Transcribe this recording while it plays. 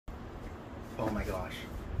Oh my gosh.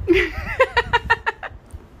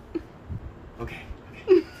 Okay.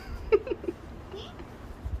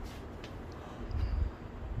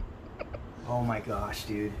 Oh my gosh,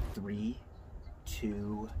 dude. 3,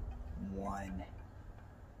 2, 1.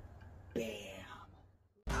 Bam.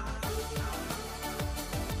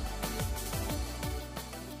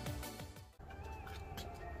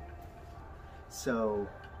 So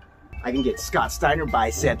I can get Scott Steiner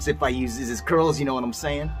biceps if I use this as curls, you know what I'm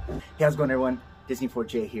saying? Hey, how's it going, everyone?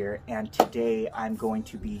 Disney4J here, and today I'm going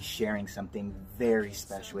to be sharing something very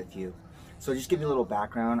special with you. So just give you a little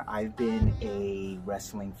background. I've been a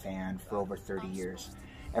wrestling fan for over 30 years.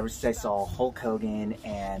 Ever since I saw Hulk Hogan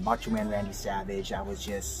and Macho Man Randy Savage, I was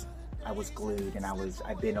glued, and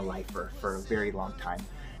I've been a lifer for a very long time.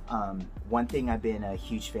 One thing I've been a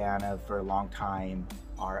huge fan of for a long time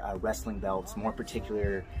are wrestling belts, more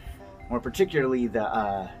particularly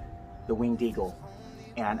the Winged Eagle.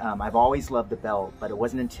 And I've always loved the belt, but it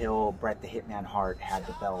wasn't until Bret the Hitman Hart had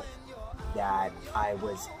the belt that I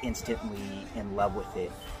was instantly in love with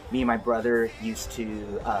it. Me and my brother used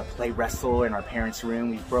to play wrestle in our parents' room.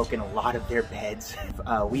 We've broken a lot of their beds.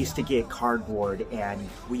 We used to get cardboard and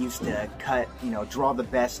we used to cut, draw the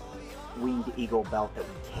best Winged Eagle belt that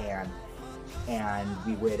we can. And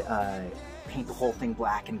we would paint the whole thing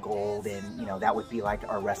black and gold, and that would be like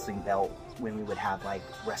our wrestling belt when we would have like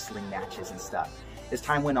wrestling matches and stuff. As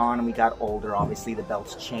time went on and we got older, obviously the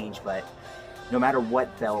belts changed, but no matter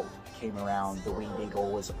what belt came around, the Winged Eagle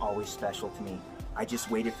was always special to me. I just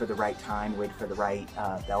waited for the right time, waited for the right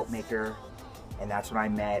belt maker, and that's when I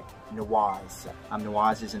met NAWAZ.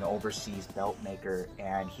 NAWAZ is an overseas belt maker,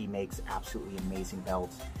 and he makes absolutely amazing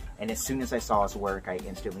belts. And as soon as I saw his work, I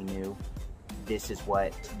instantly knew this is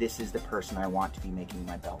the person I want to be making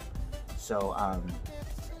my belt. So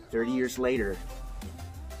 30 years later,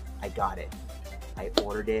 I got it. I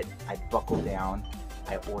ordered it, I buckled down,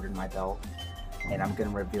 I ordered my belt, and I'm gonna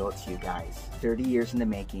reveal it to you guys. 30 years in the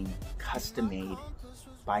making, custom made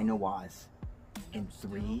by NAWAZ in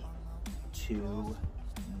 3, 2,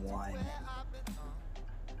 1.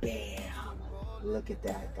 Bam! Look at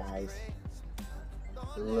that, guys.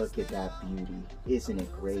 Look at that beauty. Isn't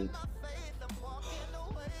it great?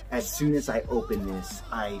 As soon as I opened this,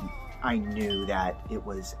 I knew that it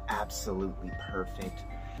was absolutely perfect.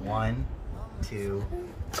 1, 2,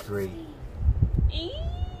 3.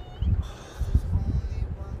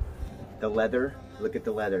 The leather, look at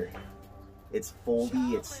the leather. It's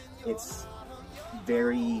foldy,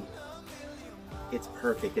 it's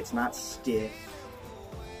perfect. It's not stiff.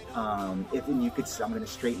 I'm gonna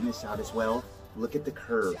straighten this out as well. Look at the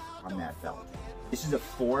curve on that belt. This is a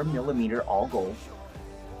 4mm all gold.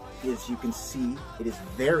 As you can see, it is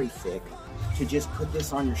very thick. To just put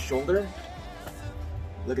this on your shoulder,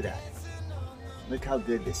 look at that. Look how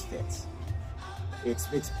good this fits. It's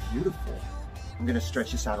beautiful. I'm gonna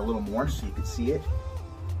stretch this out a little more so you can see it.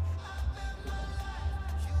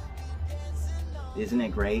 Isn't it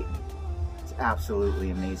great? It's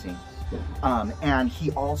absolutely amazing. And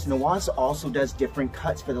NAWAZ also does different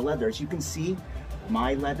cuts for the leather. As you can see,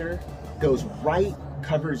 my leather goes right,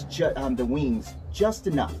 covers the wings just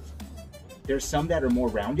enough. There's some that are more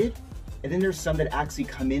rounded, and then there's some that actually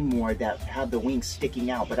come in more that have the wings sticking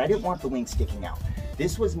out, but I didn't want the wings sticking out.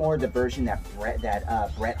 This was more the version that Bret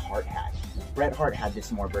Hart had. Bret Hart had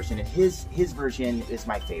this more version, and his version is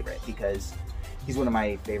my favorite because he's one of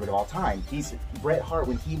my favorite of all time. Bret Hart,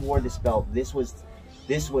 when he wore this belt, this was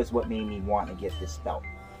what made me want to get this belt.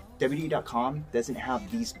 WWE.com doesn't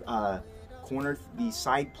have these these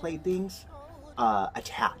side plate things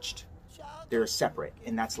attached. They're separate,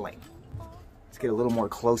 and that's lame. Let's get a little more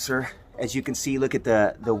closer. As you can see, look at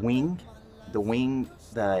the wing,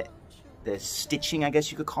 the stitching, I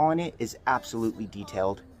guess you could call it, is absolutely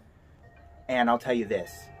detailed. And I'll tell you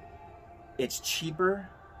this, it's cheaper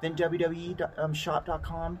than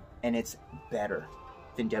WWE.shop.com, and it's better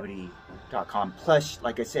than WWE.com. Plus,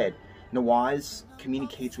 like I said, NAWAZ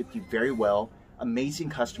communicates with you very well. Amazing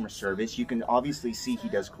customer service. You can obviously see he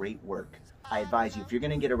does great work. I advise you, if you're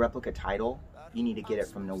gonna get a replica title, you need to get it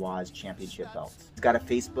from NAWAZ Championship Belts. It's got a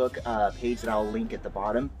Facebook page that I'll link at the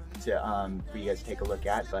bottom to for you guys to take a look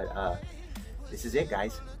at. But this is it,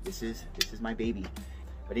 guys. This is my baby.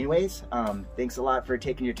 But anyways, thanks a lot for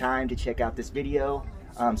taking your time to check out this video.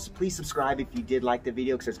 So please subscribe if you did like the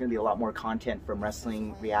video, because there's going to be a lot more content from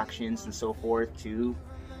wrestling reactions and so forth to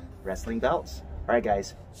wrestling belts. All right,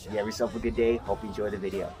 guys, you have yourself a good day. Hope you enjoy the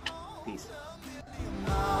video. Peace.